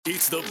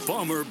It's the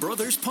Bomber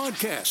Brothers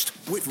Podcast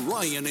with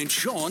Ryan and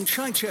Sean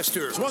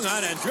Chichester. Swung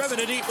on and driven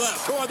to deep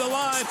left toward the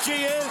line.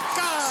 She is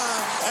gone.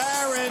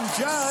 Aaron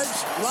Judge,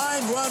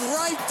 line run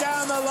right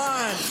down the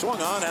line. Swung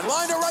on and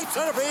line to right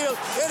center field.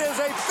 It is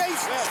a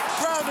base hit.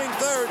 Grounding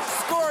third,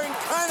 scoring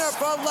Kiner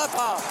for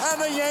Lepa. And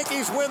the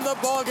Yankees win the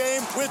ball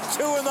game with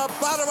two in the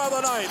bottom of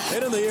the ninth.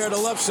 Hit in the air to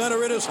left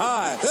center. It is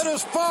high. It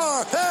is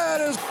far.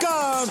 It is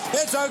gone.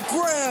 It's a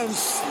grand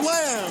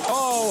slam.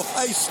 Oh,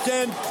 a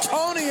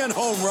Stantonian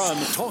home run.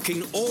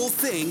 Talking all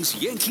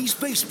things Yankees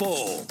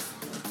baseball.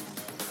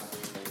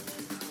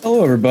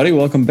 Hello, everybody.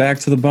 Welcome back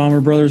to the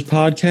Bomber Brothers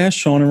Podcast.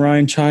 Sean and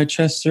Ryan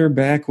Chichester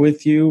back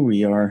with you.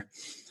 We are,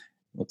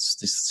 let's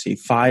see,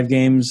 5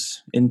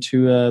 games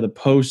into the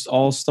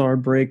post-All-Star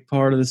break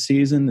part of the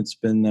season. It's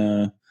been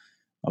a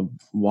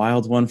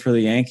wild one for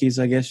the Yankees,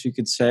 I guess you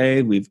could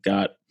say. We've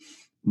got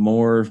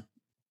more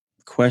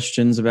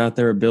questions about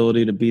their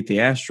ability to beat the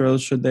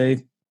Astros should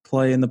they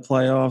play in the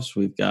playoffs.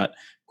 We've got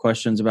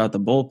questions about the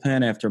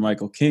bullpen after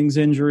Michael King's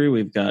injury.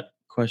 We've got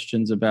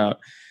questions about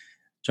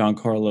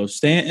Giancarlo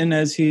Stanton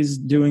as he's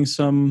going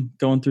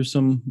through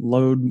some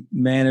load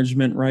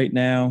management right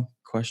now.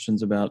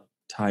 Questions about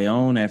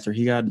Tyone after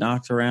he got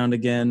knocked around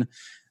again.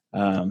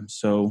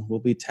 So we'll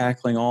be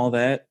tackling all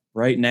that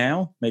right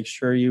now. Make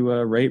sure you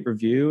rate,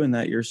 review, and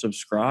that you're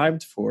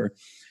subscribed for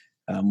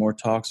more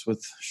talks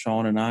with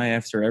Sean and I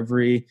after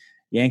every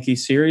Yankee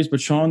series. But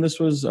Sean, this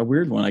was a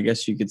weird one, I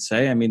guess you could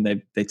say. I mean,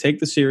 they take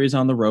the series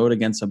on the road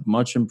against a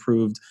much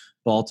improved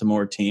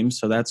Baltimore team,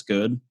 so that's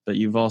good. But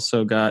you've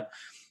also got,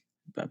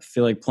 I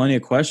feel like, plenty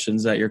of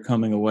questions that you're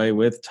coming away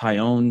with.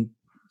 Tyone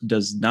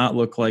does not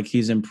look like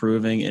he's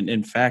improving. And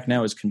in fact,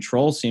 now his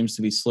control seems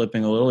to be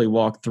slipping a little. He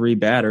walked 3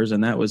 batters,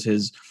 and that was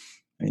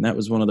that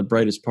was one of the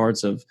brightest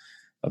parts of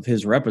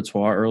his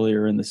repertoire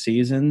earlier in the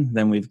season.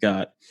 Then we've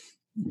got,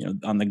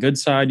 on the good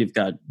side, you've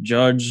got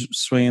Judge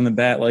swinging the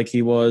bat like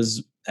he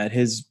was at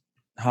his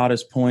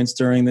hottest points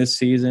during this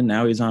season.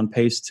 Now he's on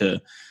pace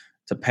to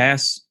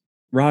pass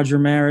Roger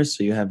Maris,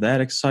 so you have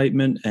that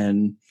excitement.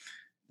 And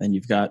then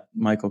you've got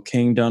Michael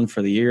King done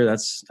for the year.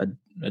 That's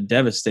a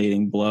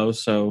devastating blow.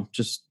 So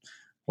just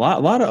a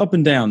lot of up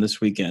and down this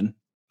weekend.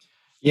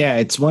 Yeah,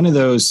 it's one of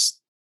those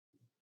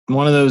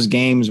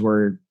games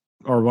where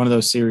one of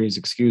those series,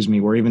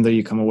 where even though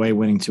you come away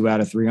winning 2 out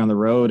of 3 on the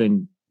road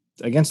and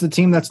against the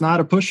team that's not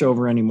a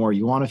pushover anymore,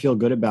 you want to feel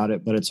good about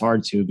it, but it's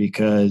hard to,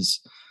 because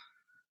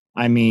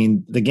I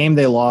mean, the game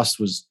they lost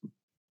was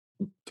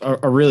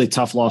a really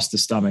tough loss to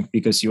stomach,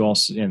 because you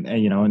also,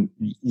 and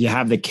you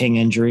have the King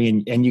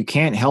injury, and you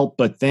can't help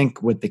but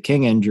think with the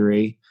King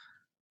injury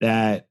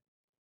that,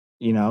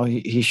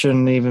 he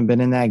shouldn't have even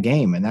been in that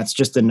game. And that's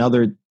just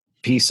another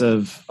piece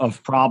of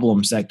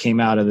problems that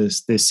came out of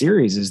this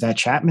series, is that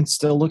Chapman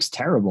still looks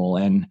terrible.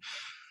 And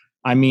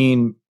I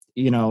mean,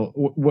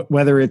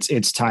 whether it's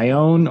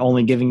Tyone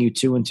only giving you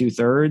 2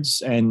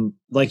 2/3, and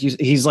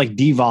he's like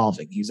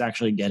devolving. He's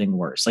actually getting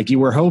worse. Like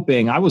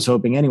I was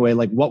hoping anyway,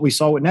 like what we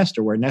saw with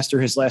Nestor, where Nestor,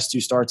 his last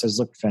 2 starts has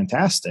looked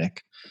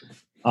fantastic.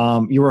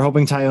 You were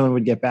hoping Tyone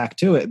would get back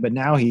to it, but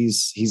now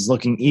he's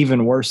looking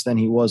even worse than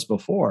he was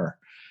before.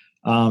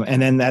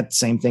 And then that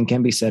same thing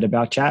can be said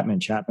about Chapman.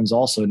 Chapman's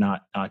also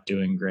not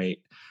doing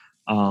great.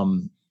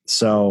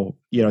 So,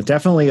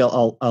 definitely a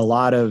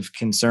lot of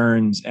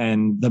concerns,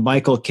 and the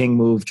Michael King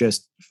move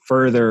just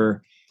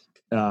further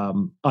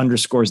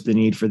underscores the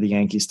need for the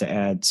Yankees to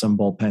add some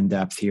bullpen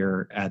depth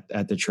here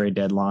at the trade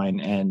deadline.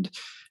 And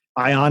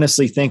I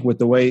honestly think with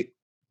the way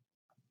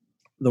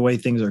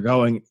things are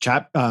going,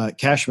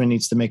 Cashman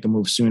needs to make a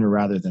move sooner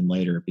rather than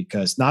later,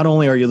 because not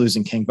only are you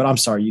losing King, but I'm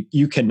sorry,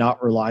 you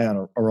cannot rely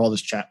on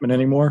Aroldis Chapman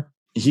anymore.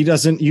 You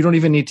don't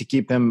even need to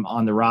keep him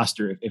on the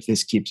roster if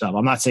this keeps up.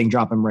 I'm not saying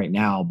drop him right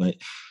now, but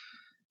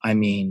I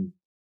mean,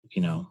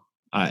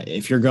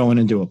 if you're going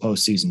into a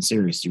postseason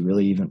series, do you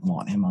really even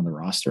want him on the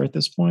roster at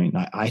this point?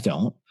 I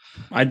don't.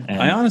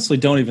 I honestly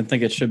don't even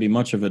think it should be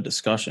much of a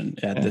discussion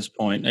at this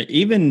point.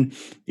 Even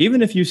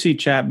if you see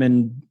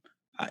Chapman,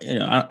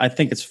 I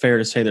think it's fair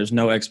to say there's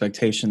no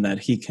expectation that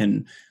he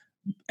can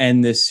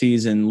end this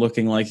season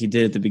looking like he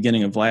did at the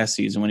beginning of last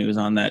season when he was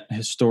on that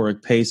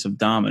historic pace of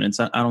dominance.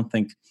 I don't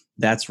think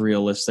that's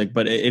realistic.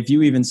 But if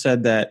you even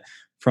said that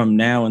from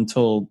now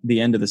until the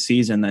end of the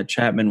season that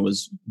Chapman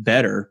was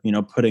better,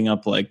 putting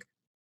up like,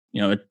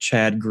 a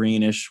Chad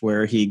Greenish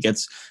where he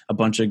gets a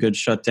bunch of good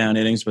shutdown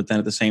innings, but then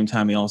at the same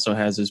time he also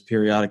has his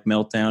periodic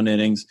meltdown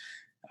innings,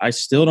 I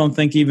still don't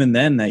think even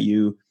then that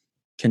you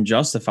can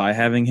justify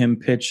having him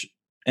pitch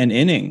an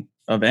inning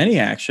of any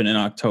action in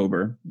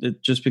October,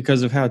 just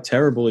because of how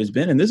terrible he's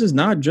been. And this is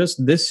not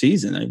just this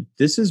season.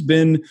 This has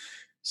been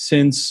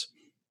since,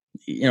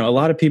 a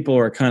lot of people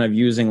are kind of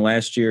using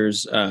last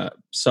year's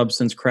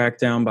substance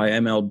crackdown by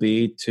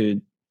MLB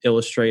to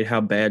illustrate how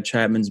bad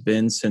Chapman's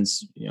been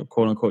since,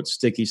 quote unquote,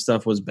 sticky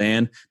stuff was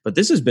banned. But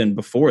this has been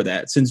before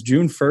that. Since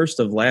June 1st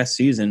of last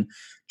season,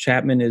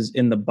 Chapman is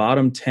in the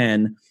bottom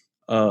 10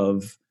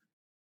 of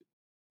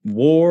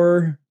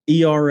WAR,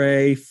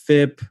 ERA,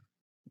 FIP,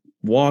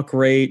 walk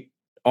rate,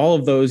 all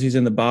of those, he's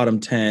in the bottom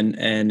 10,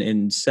 and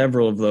in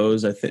several of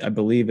those, I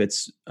believe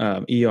it's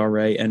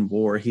ERA and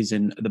WAR, he's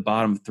in the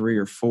bottom 3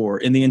 or 4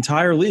 in the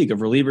entire league of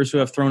relievers who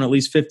have thrown at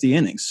least 50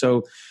 innings.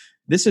 So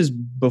this is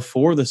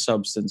before the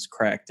substance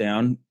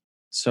crackdown.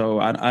 So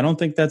I don't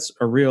think that's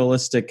a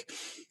realistic,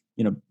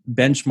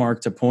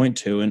 benchmark to point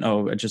to.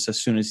 And just as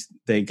soon as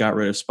they got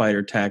rid of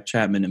Spider Tack,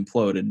 Chapman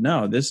imploded.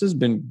 No, this has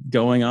been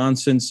going on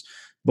since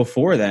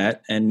before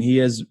that, and he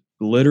has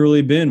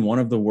literally been one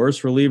of the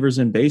worst relievers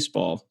in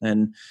baseball.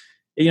 And,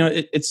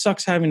 it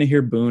sucks having to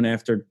hear Boone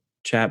after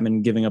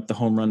Chapman giving up the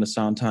home run to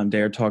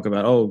Santander talk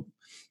about,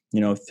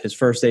 his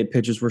first 8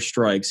 pitches were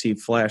strikes. He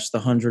flashed the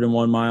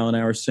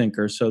 101-mile-an-hour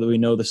sinker so that we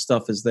know the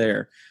stuff is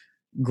there.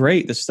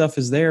 Great, the stuff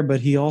is there, but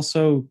he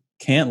also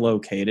can't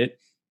locate it.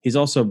 He's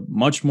also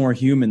much more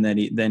human than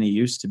he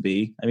used to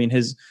be. I mean,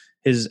 his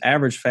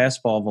average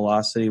fastball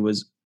velocity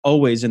was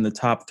always in the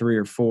top 3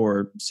 or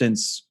 4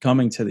 since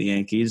coming to the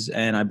Yankees.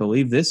 And I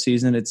believe this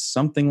season it's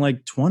something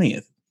like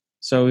 20th.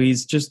 So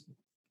he's just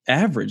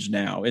average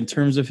now in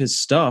terms of his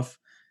stuff.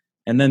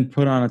 And then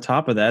put on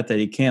top of that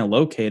he can't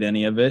locate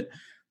any of it.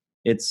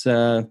 It's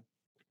a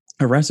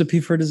recipe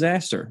for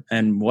disaster.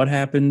 And what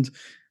happened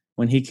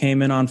when he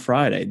came in on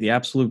Friday? The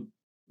absolute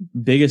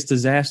biggest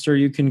disaster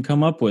you can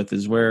come up with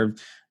is where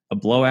a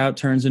blowout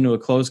turns into a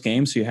close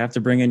game. So you have to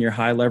bring in your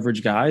high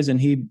leverage guys,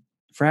 and he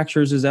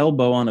fractures his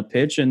elbow on a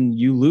pitch, and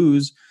you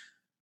lose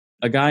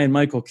a guy in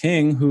Michael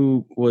King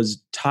who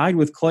was tied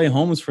with Clay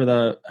Holmes for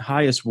the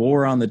highest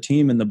WAR on the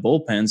team in the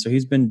bullpen. So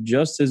he's been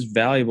just as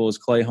valuable as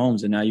Clay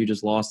Holmes, and now you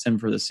just lost him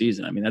for the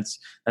season. I mean, that's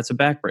a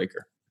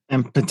backbreaker.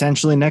 And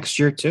potentially next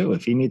year too.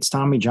 If he needs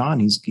Tommy John,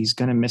 he's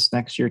going to miss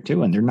next year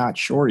too. And they're not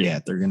sure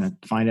yet. They're going to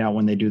find out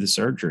when they do the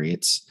surgery.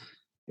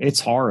 It's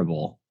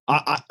horrible.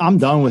 I'm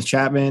done with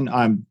Chapman.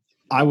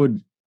 I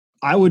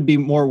would be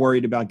more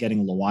worried about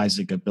getting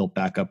Loizaga built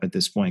back up at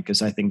this point,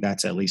 because I think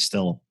that's at least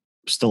still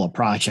a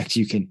project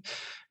you can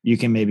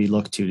maybe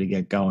look to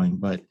get going.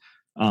 But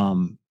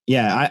and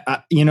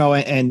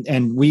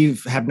we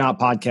have not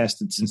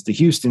podcasted since the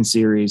Houston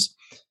series.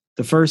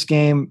 The first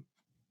game,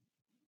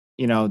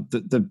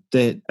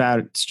 the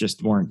bats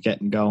just weren't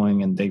getting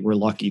going, and they were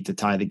lucky to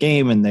tie the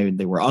game, and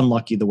they were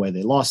unlucky the way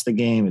they lost the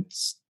game.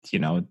 It's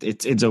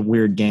a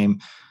weird game,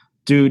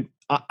 dude.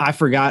 I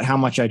forgot how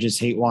much I just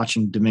hate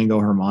watching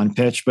Domingo Germán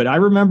pitch, but I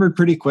remembered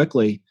pretty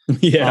quickly.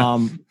 Yeah.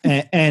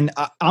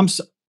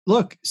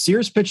 Look,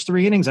 Sears pitched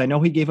 3 innings. I know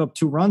he gave up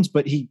 2 runs,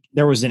 but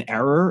there was an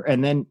error,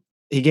 and then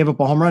he gave up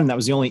a home run. And that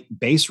was the only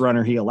base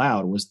runner he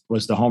allowed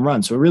was the home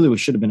run. So it really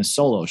should have been a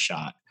solo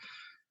shot.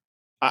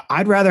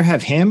 I'd rather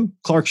have him.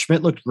 Clark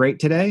Schmidt looked great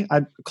today.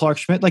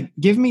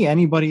 Give me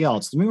anybody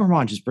else. Domingo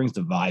Germán just brings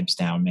the vibes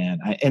down, man.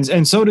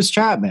 And so does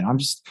Chapman.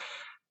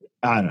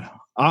 I don't know.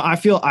 I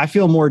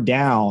feel more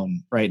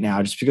down right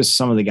now just because of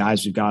some of the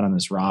guys we've got on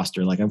this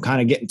roster. Like, I'm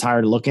kind of getting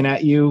tired of looking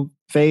at you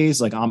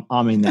phase. Like,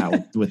 I'm in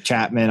that with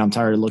Chapman. I'm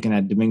tired of looking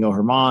at Domingo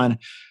Germán.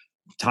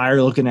 Tired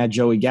of looking at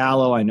Joey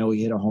Gallo. I know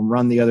he hit a home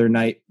run the other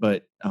night,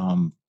 but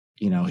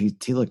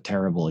he looked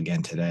terrible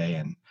again today.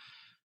 And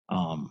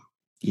I'm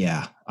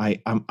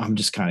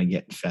just kind of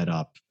getting fed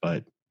up.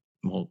 But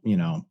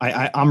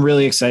I'm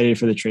really excited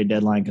for the trade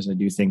deadline, because I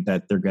do think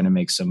that they're going to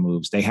make some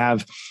moves.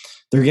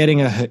 They're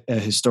getting a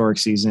historic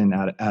season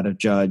out of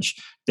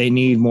Judge. They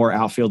need more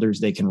outfielders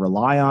they can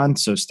rely on,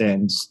 so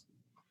Stanton's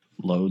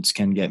loads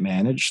can get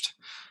managed,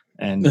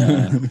 and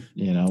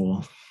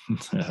we'll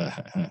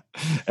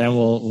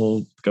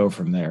go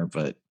from there.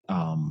 But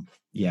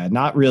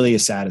not really a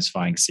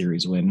satisfying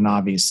series win, and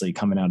obviously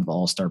coming out of the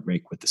All-Star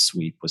break with the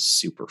sweep was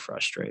super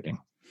frustrating.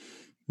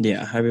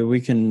 Yeah, I mean,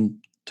 we can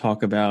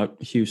talk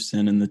about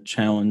Houston and the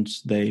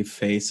challenge they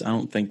face. I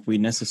don't think we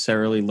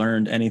necessarily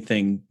learned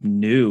anything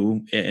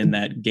new in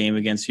that game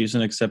against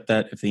Houston, except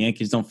that if the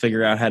Yankees don't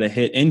figure out how to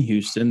hit in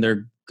Houston,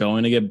 they're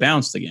going to get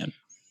bounced again.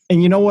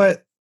 And you know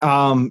what?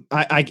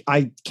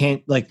 I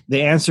can't,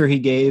 the answer he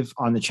gave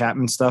on the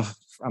Chapman stuff,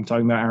 I'm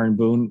talking about Aaron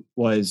Boone,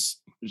 was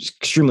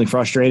extremely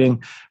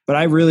frustrating. But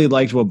I really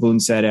liked what Boone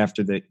said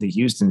after the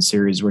Houston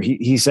series, where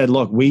he said,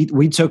 look, we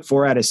took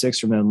 4 out of 6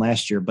 from them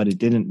last year, but it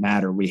didn't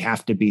matter. We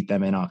have to beat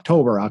them in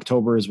October.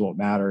 October is what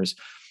matters.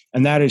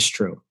 And that is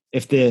true.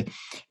 If the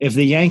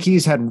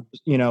Yankees had, went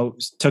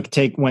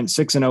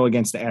 6-0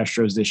 against the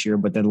Astros this year,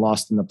 but then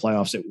lost in the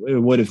playoffs, it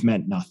would have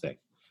meant nothing.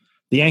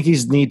 The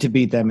Yankees need to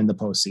beat them in the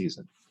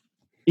postseason.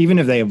 Even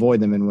if they avoid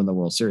them and win the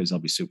World Series, I'll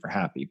be super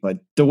happy. But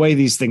the way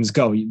these things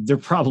go, they're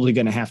probably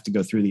going to have to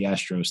go through the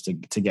Astros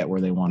to get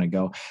where they want to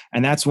go.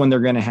 And that's when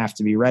they're going to have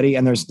to be ready.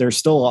 And there's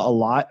still a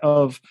lot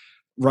of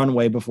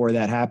runway before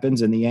that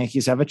happens. And the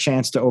Yankees have a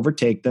chance to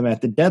overtake them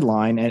at the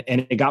deadline.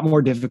 And it got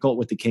more difficult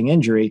with the King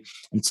injury.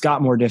 And it's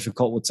got more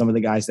difficult with some of the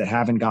guys that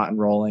haven't gotten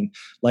rolling,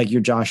 like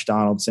your Josh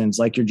Donaldsons,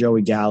 like your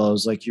Joey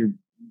Gallos, like your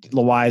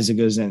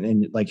Loizagas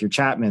and like your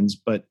Chapmans.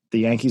 But the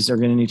Yankees are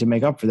going to need to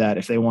make up for that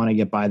if they want to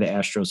get by the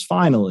Astros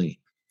finally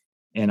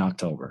in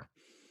October.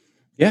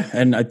 Yeah,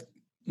 and I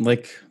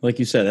like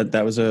you said,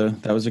 that was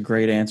a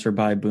great answer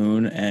by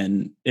Boone.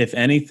 And if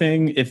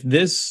anything, if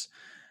this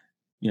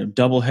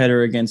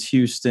doubleheader against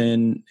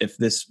Houston, if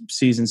this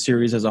season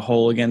series as a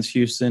whole against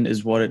Houston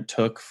is what it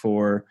took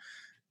for,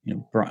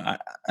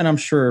 and I'm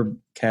sure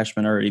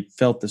Cashman already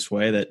felt this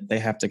way, that they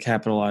have to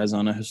capitalize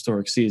on a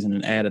historic season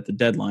and add at the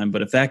deadline.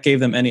 But if that gave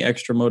them any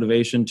extra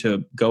motivation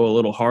to go a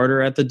little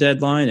harder at the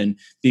deadline and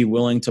be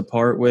willing to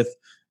part with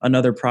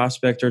another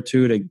prospect or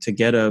two to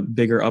get a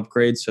bigger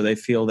upgrade so they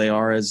feel they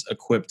are as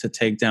equipped to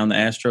take down the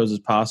Astros as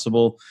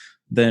possible,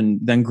 then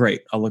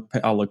great. I'll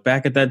look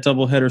back at that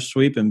doubleheader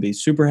sweep and be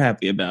super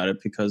happy about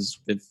it, because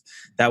if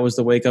that was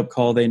the wake-up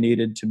call they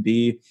needed to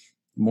be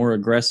more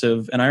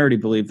aggressive, and I already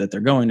believe that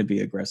they're going to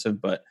be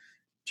aggressive, but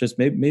just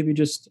maybe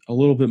just a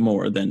little bit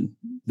more, then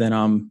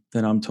I'm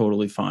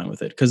totally fine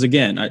with it. Because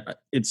again,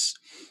 it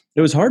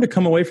was hard to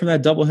come away from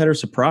that doubleheader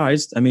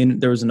surprised. I mean,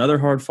 there was another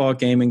hard-fought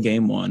game in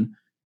Game 1,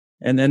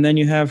 and then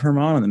you have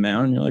Herman on the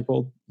mound, and you're like,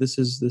 well, this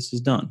is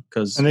done.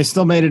 And they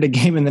still made it a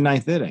game in the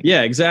 9th inning.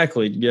 Yeah,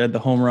 exactly. You had the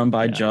home run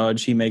by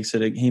Judge. He makes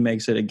it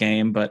a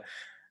game. But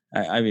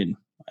I mean,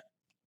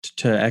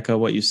 to echo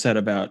what you said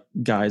about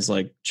guys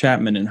like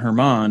Chapman and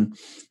Herman,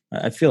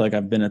 I feel like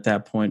I've been at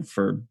that point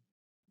for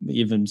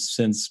even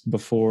since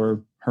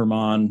before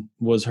Herman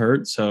was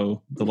hurt.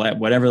 So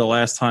whatever the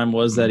last time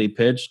was that he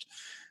pitched,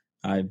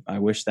 I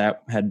wish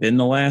that had been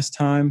the last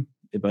time,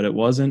 but it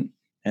wasn't.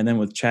 And then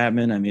with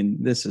Chapman, I mean,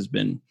 this has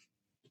been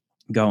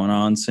going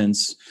on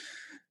since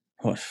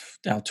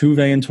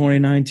Altuve in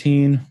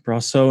 2019,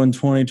 Brasso in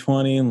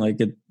 2020, and like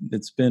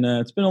it's been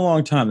a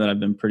long time that I've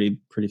been pretty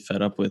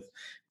fed up with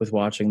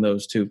watching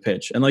those two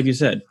pitch. And like you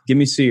said, give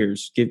me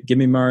Sears, give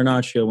me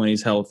Marinaccio when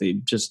he's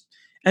healthy, just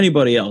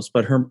anybody else.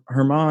 But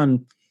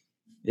Herman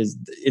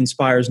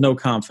inspires no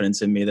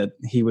confidence in me that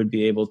he would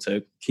be able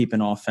to keep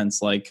an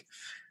offense like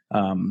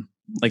the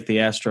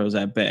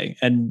Astros at bay.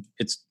 And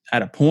it's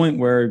at a point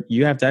where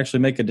you have to actually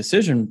make a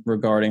decision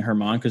regarding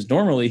Herman, because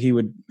normally he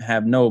would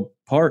have no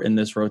part in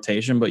this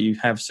rotation, but you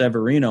have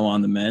Severino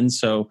on the mend,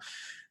 so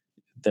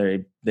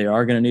they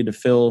are going to need to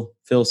fill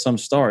some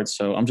starts.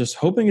 So I'm just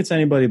hoping it's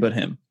anybody but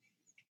him.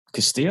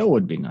 Castillo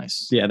would be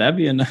nice. Yeah, that'd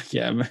be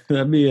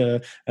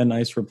a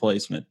nice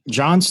replacement.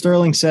 John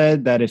Sterling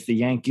said that if the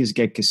Yankees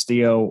get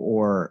Castillo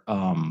or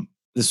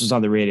this was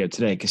on the radio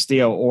today,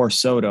 Castillo or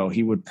Soto,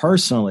 he would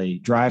personally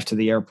drive to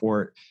the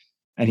airport.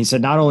 And he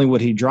said not only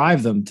would he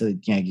drive them to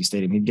Yankee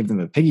Stadium, he'd give them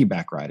a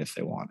piggyback ride if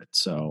they wanted.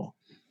 So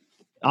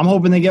I'm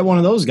hoping they get one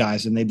of those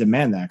guys, and they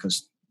demand that,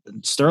 because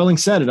Sterling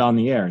said it on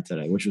the air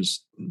today, which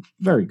was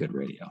very good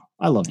radio.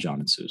 I love John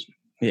and Susan.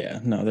 Yeah,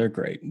 no, they're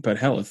great. But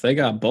hell, if they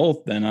got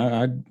both, then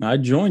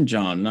I'd join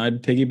John and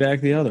I'd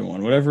piggyback the other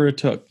one, whatever it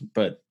took.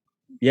 But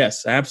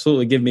yes,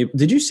 absolutely.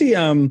 Did you see,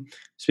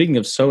 speaking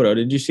of Soto,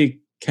 did you see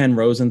Ken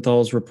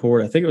Rosenthal's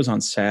report? I think it was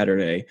on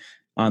Saturday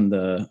on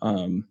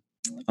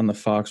the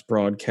Fox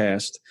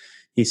broadcast.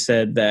 He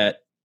said that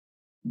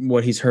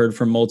what he's heard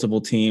from multiple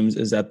teams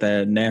is that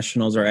the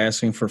Nationals are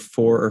asking for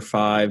 4 or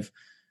 5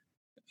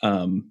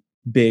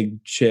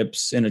 big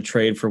chips in a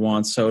trade for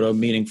Juan Soto,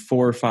 meaning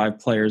 4 or 5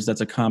 players.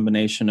 That's a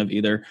combination of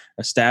either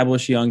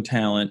established young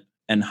talent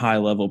and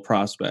high-level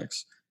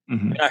prospects.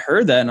 Mm-hmm. And I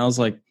heard that, and I was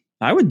like,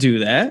 I would do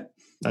that.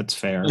 That's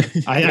fair.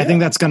 I think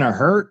that's going to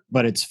hurt,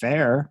 but it's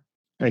fair.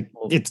 Like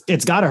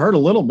it's got to hurt a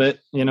little bit,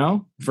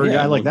 for a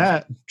guy like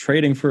that.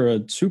 Trading for a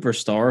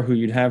superstar who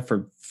you'd have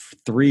for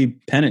 3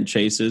 pennant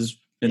chases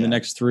in the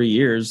next 3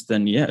 years,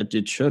 then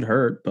it should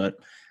hurt. But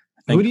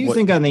who do you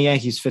think on the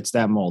Yankees fits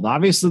that mold?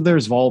 Obviously,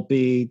 there's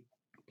Volpe.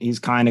 He's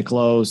kind of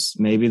close.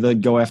 Maybe they'll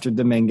go after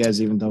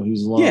Dominguez, even though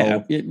he's low.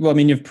 Yeah. Well, I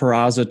mean, you have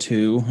Peraza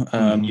too.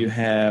 You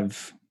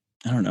have,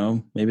 I don't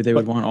know, maybe they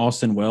would want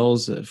Austin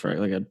Wells for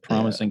like a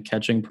promising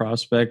catching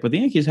prospect. But the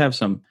Yankees have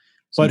some.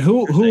 But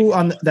who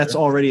on that's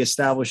already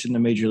established in the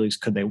major leagues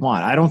could they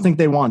want? I don't think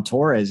they want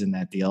Torres in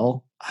that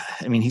deal.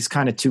 I mean, he's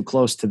kind of too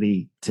close to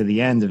the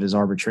end of his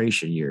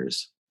arbitration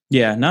years.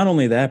 Yeah, not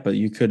only that, but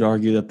you could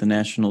argue that the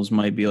Nationals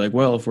might be like,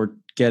 well, if we're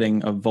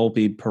getting a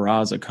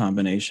Volpe-Peraza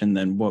combination,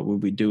 then what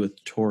would we do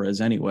with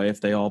Torres anyway if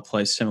they all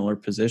play similar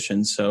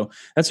positions? So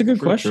that's a good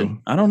question.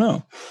 True. I don't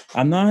know.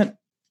 I'm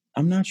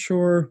not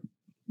sure.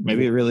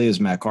 Maybe it really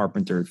is Matt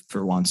Carpenter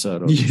for Juan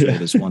Soto. Yeah.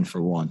 This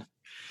 1-for-1.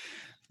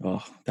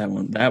 Oh, that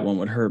one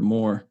would hurt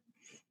more.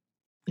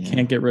 Yeah.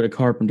 Can't get rid of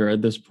Carpenter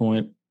at this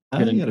point.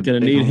 Gonna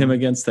need him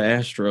against the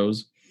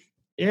Astros.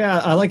 Yeah,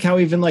 I like how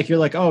even like you're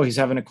like, oh, he's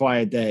having a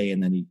quiet day,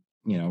 and then he,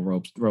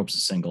 ropes a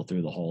single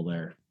through the hole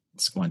there.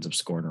 Winds up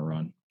scoring a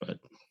run, but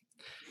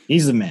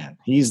he's the man.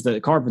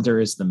 Carpenter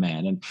is the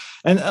man,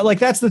 and like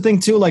that's the thing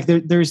too. Like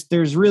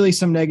there's really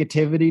some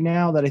negativity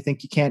now that I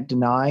think you can't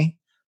deny.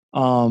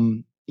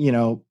 Going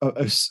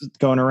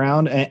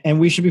around, and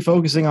we should be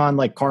focusing on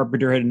like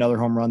Carpenter hit another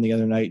home run the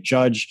other night.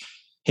 Judge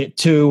hit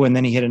 2, and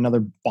then he hit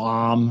another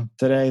bomb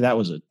today. That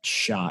was a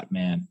shot,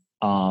 man.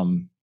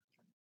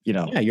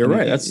 Yeah, you're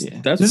right. This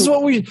is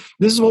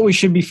what we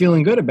should be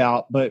feeling good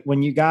about. But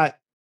when you got,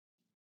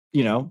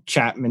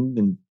 Chapman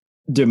and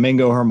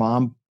Domingo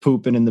Herman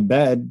pooping in the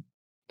bed,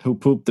 who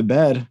pooped the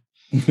bed,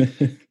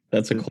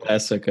 That's a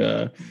classic.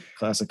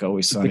 Classic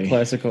Always Sunny. The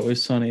classic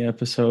Always Sunny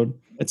episode.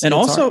 It's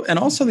also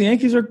the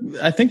Yankees are.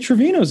 I think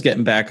Trevino's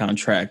getting back on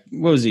track.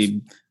 What was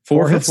he?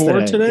 4 for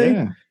 4 today?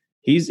 Yeah.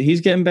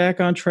 He's getting back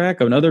on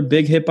track. Another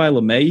big hit by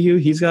LeMahieu.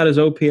 He's got his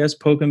OPS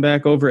poking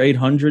back over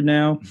 800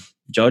 now.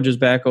 Judge is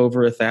back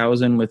over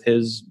 1,000 with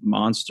his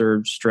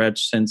monster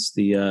stretch since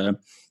the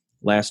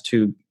last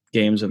 2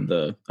 games of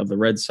the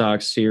Red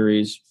Sox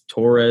series.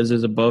 Torres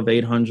is above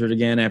 800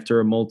 again after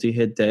a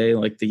multi-hit day.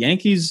 Like the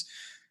Yankees,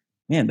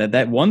 man,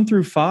 that 1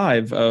 through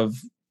 5 of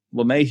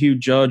LeMahieu,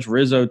 Judge,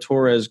 Rizzo,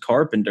 Torres,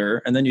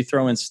 Carpenter, and then you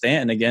throw in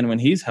Stanton again when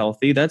he's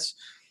healthy. That's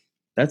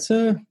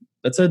a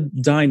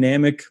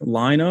dynamic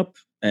lineup.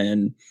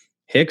 And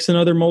Hicks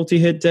another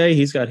multi-hit day.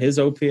 He's got his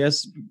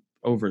OPS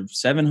over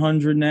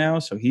 700 now,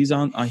 so he's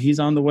on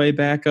the way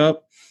back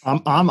up.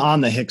 I'm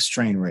on the Hicks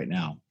train right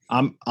now.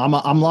 I'm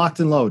locked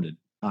and loaded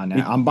on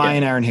that. I'm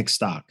buying Aaron Hicks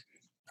stock.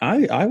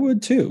 I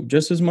would too,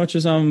 just as much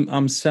as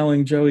I'm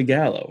selling Joey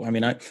Gallo. I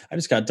mean, I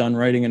just got done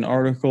writing an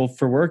article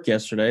for work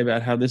yesterday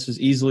about how this has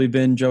easily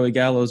been Joey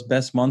Gallo's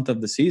best month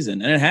of the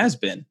season, and it has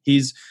been.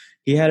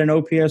 He had an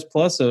OPS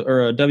plus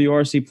or a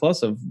WRC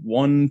plus of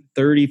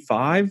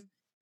 135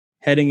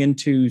 heading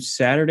into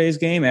Saturday's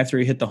game after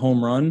he hit the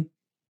home run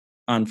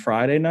on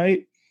Friday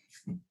night,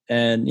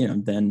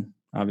 and then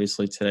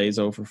obviously today's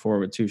 0 for 4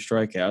 with 2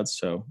 strikeouts.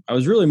 So I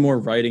was really more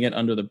writing it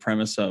under the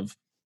premise of,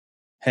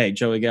 hey,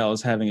 Joey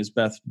Gallo's having his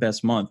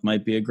best month.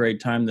 Might be a great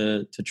time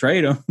to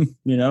trade him,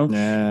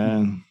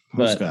 Yeah,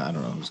 but I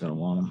don't know who's going to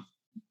want him.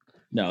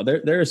 No,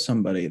 there is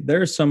somebody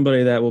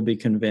that will be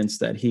convinced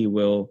that he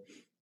will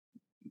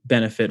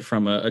benefit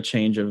from a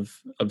change of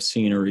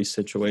scenery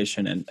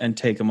situation and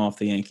take him off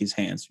the Yankees'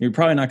 hands. You're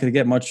probably not going to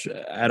get much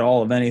at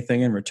all of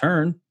anything in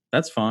return.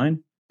 That's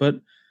fine,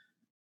 but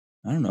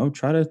I don't know.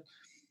 Try to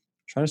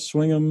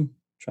swing him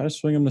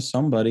to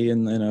somebody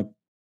in a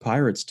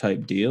Pirates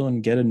type deal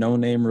and get a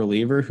no-name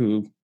reliever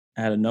who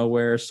out of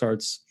nowhere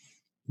starts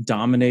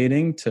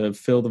dominating to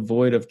fill the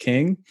void of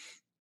King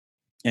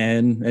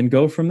and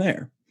go from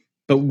there.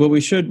 But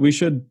we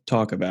should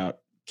talk about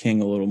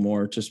King a little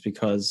more just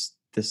because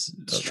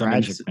it's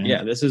tragic, man.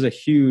 Yeah, this is a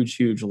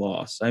huge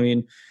loss. I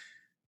mean,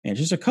 and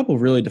just a couple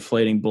really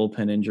deflating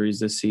bullpen injuries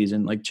this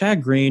season. Like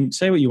Chad Green,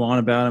 say what you want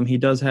about him. He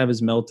does have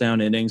his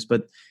meltdown innings,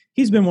 but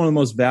he's been one of the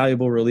most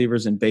valuable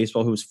relievers in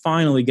baseball who's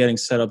finally getting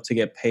set up to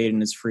get paid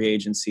in his free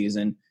agent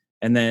season.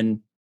 And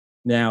then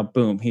now,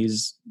 boom,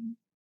 he's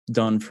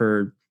done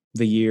for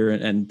the year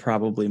and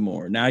probably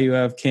more. Now you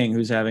have King,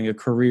 who's having a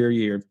career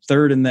year,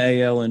 3rd in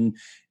the AL in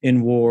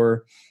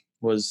WAR.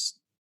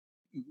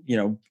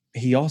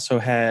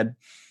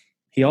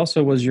 He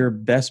also was your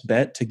best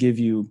bet to give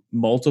you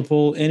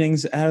multiple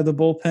innings out of the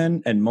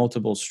bullpen and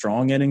multiple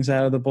strong innings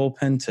out of the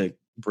bullpen to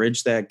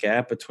bridge that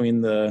gap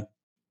between the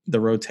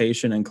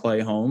rotation and Clay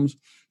Holmes.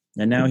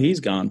 And now he's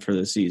gone for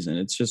the season.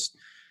 It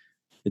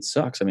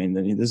sucks. I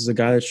mean, this is a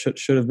guy that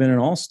should have been an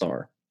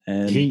all-star.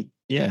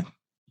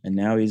 And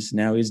now he's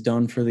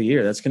done for the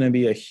year. That's going to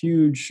be a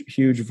huge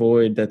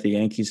void that the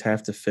Yankees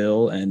have to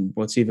fill. And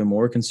what's even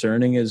more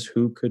concerning is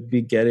who could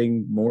be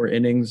getting more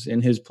innings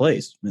in his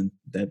place. And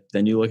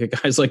then you look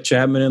at guys like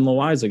Chapman and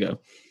Loaizaga.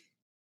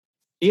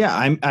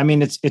 Yeah, I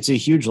mean, it's a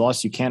huge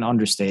loss. You can't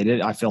understate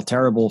it. I feel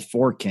terrible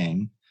for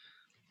King.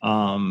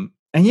 And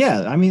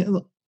yeah, I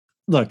mean,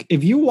 look,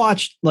 if you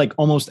watched like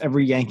almost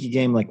every Yankee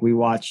game like we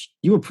watched,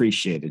 you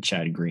appreciated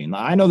Chad Green.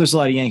 I know there's a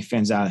lot of Yankee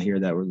fans out here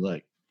that were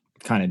like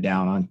kind of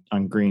down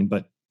on Green,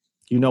 but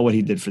you know what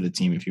he did for the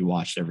team if you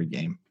watched every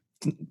game.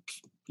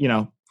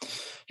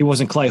 He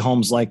wasn't Clay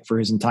Holmes like for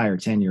his entire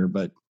tenure,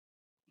 but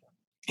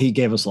he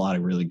gave us a lot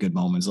of really good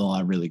moments, a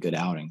lot of really good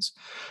outings.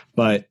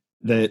 But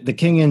the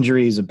King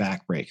injury is a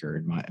backbreaker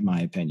in my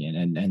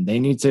opinion, and they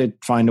need to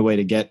find a way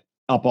to get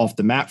up off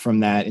the map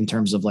from that in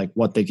terms of like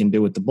what they can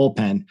do with the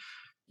bullpen.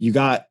 You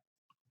got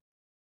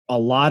a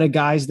lot of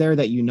guys there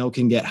that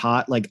can get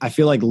hot. Like I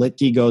feel like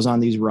Litke goes on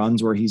these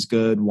runs where he's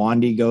good.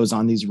 Wandy goes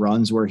on these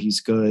runs where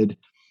he's good.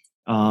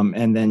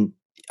 And then,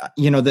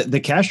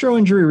 the Castro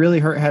injury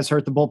really has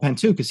hurt the bullpen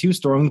too, because he was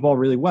throwing the ball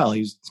really well.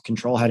 His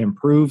control had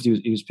improved.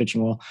 He was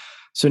pitching well.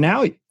 So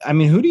now, I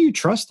mean, who do you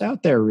trust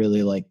out there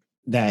really like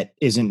that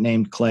isn't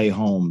named Clay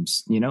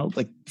Holmes,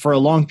 like for a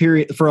long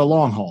period, for a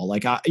long haul?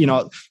 Like,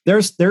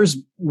 there's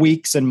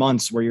weeks and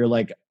months where you're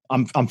like,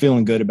 I'm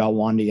feeling good about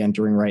Wandy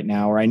entering right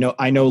now, or I know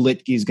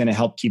Litke is going to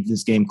help keep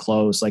this game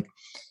close. Like,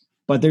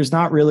 but there's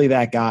not really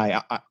that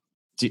guy.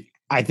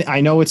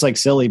 I know it's like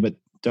silly, but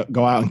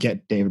go out and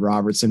get David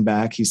Robertson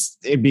back.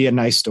 It'd be a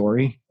nice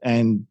story.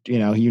 And,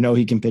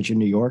 he can pitch in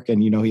New York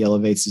and, he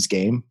elevates his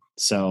game.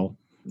 So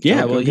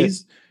yeah, well,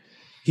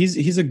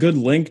 he's a good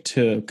link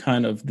to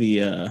kind of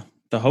the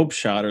hope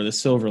shot or the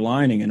silver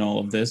lining in all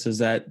of this is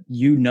that,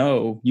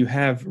 you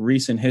have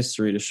recent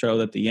history to show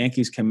that the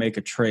Yankees can make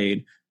a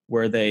trade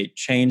where they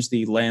change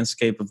the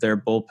landscape of their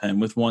bullpen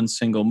with one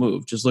single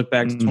move. Just look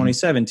back to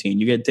 2017.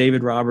 You get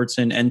David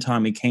Robertson and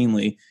Tommy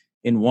Kahnle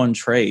in one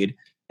trade.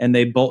 And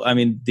they both, I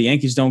mean, the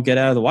Yankees don't get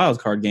out of the wild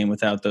card game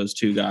without those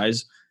two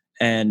guys.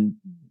 And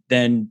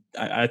then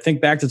I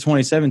think back to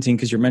 2017,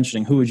 because you're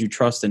mentioning who would you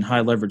trust in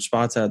high leverage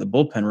spots out of the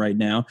bullpen right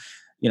now.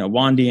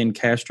 Wandy and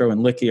Castro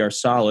and Licky are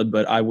solid,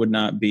 but I would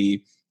not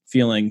be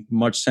feeling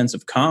much sense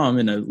of calm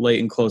in a late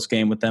and close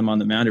game with them on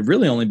the mound. It'd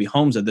really only be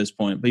Holmes at this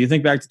point. But you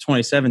think back to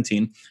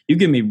 2017, you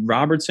give me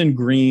Robertson,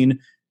 Green,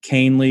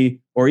 Canely,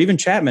 or even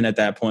Chapman at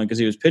that point because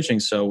he was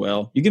pitching so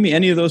well. You give me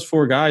any of those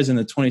 4 guys in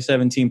the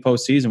 2017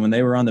 postseason when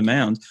they were on the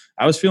mound,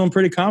 I was feeling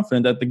pretty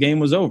confident that the game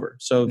was over.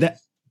 So the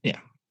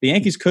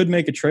Yankees could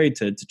make a trade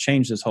to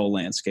change this whole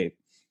landscape.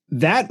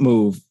 That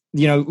move,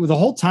 the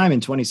whole time in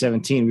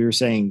 2017, we were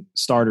saying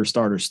starter,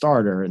 starter,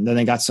 starter. And then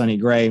they got Sonny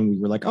Gray and we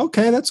were like,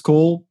 okay, that's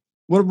cool.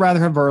 Would rather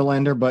have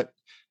Verlander, but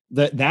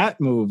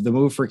that move, the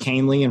move for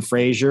Canely and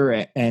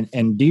Frazier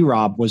and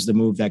D-Rob was the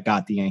move that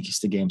got the Yankees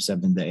to Game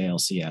 7 of the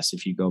ALCS.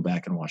 If you go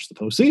back and watch the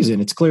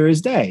postseason, it's clear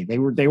as day. They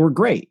were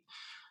great.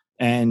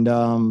 And,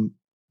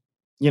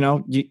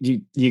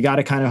 you got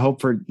to kind of hope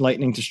for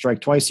lightning to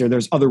strike twice here.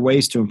 There's other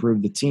ways to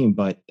improve the team,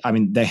 but I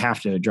mean, they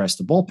have to address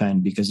the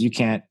bullpen because you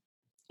can't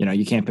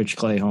pitch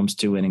Clay Holmes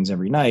 2 innings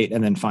every night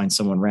and then find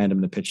someone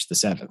random to pitch the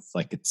 7th.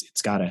 Like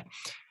it's gotta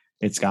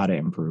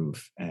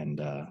improve. And,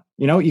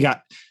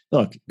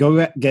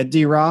 go get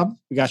D-Rob.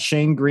 We got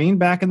Shane Green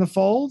back in the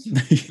fold.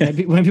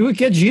 Maybe we would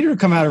get Jeter to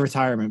come out of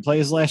retirement, play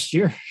his last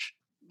year.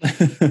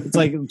 It's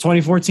like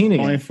 2014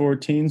 again.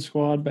 2014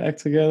 squad back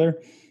together.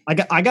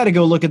 I got to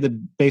go look at the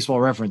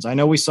Baseball Reference. I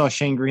know we saw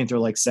Shane Green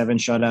throw like 7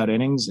 shutout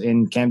innings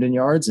in Camden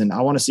Yards, and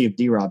I want to see if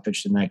D-Rob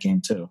pitched in that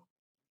game too.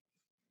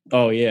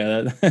 Oh,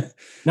 yeah.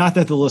 Not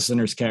that the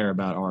listeners care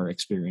about our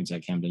experience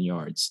at Camden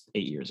Yards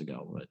 8 years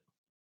ago, but.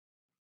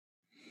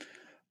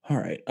 All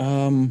right.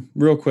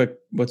 Real quick,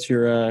 what's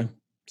your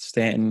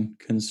Stanton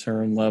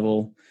concern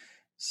level?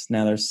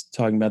 Now they're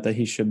talking about that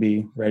he should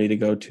be ready to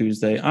go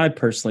Tuesday. I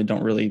personally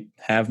don't really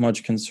have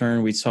much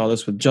concern. We saw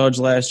this with Judge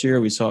last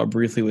year. We saw it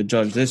briefly with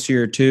Judge this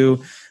year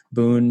too.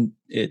 Boone,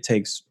 it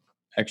takes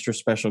extra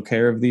special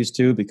care of these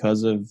two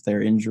because of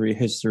their injury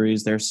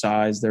histories, their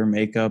size, their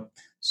makeup.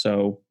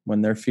 So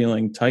when they're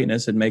feeling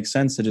tightness, it makes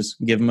sense to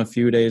just give them a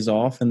few days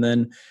off and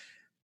then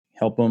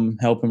help them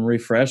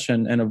refresh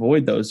and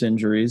avoid those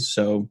injuries.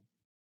 So,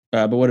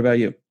 but what about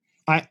you?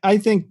 I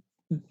think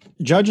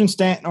Judge and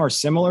Stanton are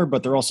similar,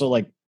 but they're also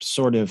like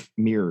sort of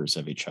mirrors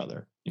of each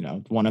other.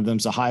 One of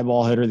them's a high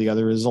ball hitter. The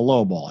other is a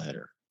low ball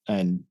hitter,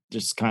 and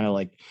just kind of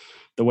like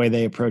the way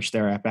they approach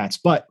their at bats.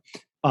 But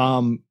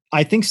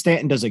I think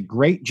Stanton does a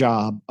great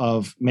job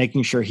of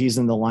making sure he's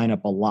in the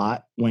lineup a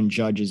lot when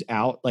Judge is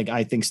out. Like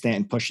I think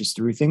Stanton pushes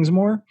through things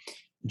more.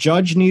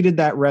 Judge needed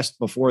that rest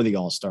before the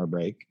All-Star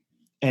break.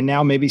 And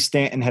now maybe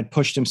Stanton had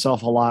pushed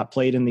himself a lot,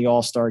 played in the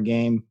All-Star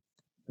game.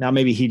 Now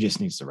maybe he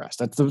just needs the rest.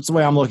 That's the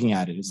way I'm looking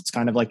at it. It's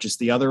kind of like just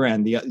the other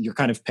end. You're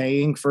kind of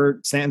paying for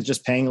Stanton's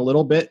just paying a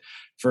little bit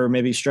for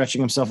maybe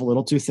stretching himself a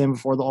little too thin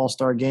before the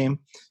All-Star game.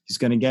 He's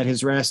going to get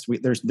his rest.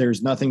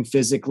 There's nothing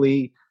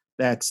physically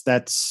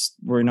that's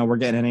we're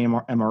getting any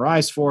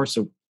MRIs for,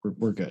 so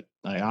we're good.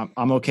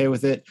 I'm okay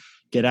with it.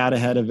 Get out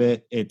ahead of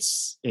it.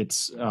 It's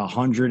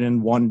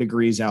 101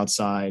 degrees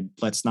outside.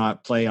 Let's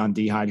not play on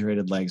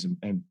dehydrated legs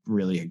and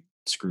really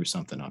screw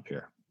something up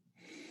here.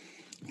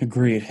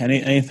 Agreed.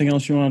 Anything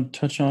else you want to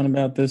touch on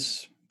about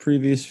this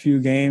previous few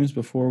games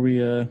before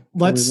we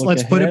let's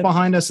put it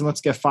behind us and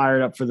let's get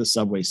fired up for the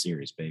Subway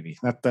Series, baby.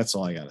 That's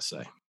all I got to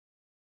say.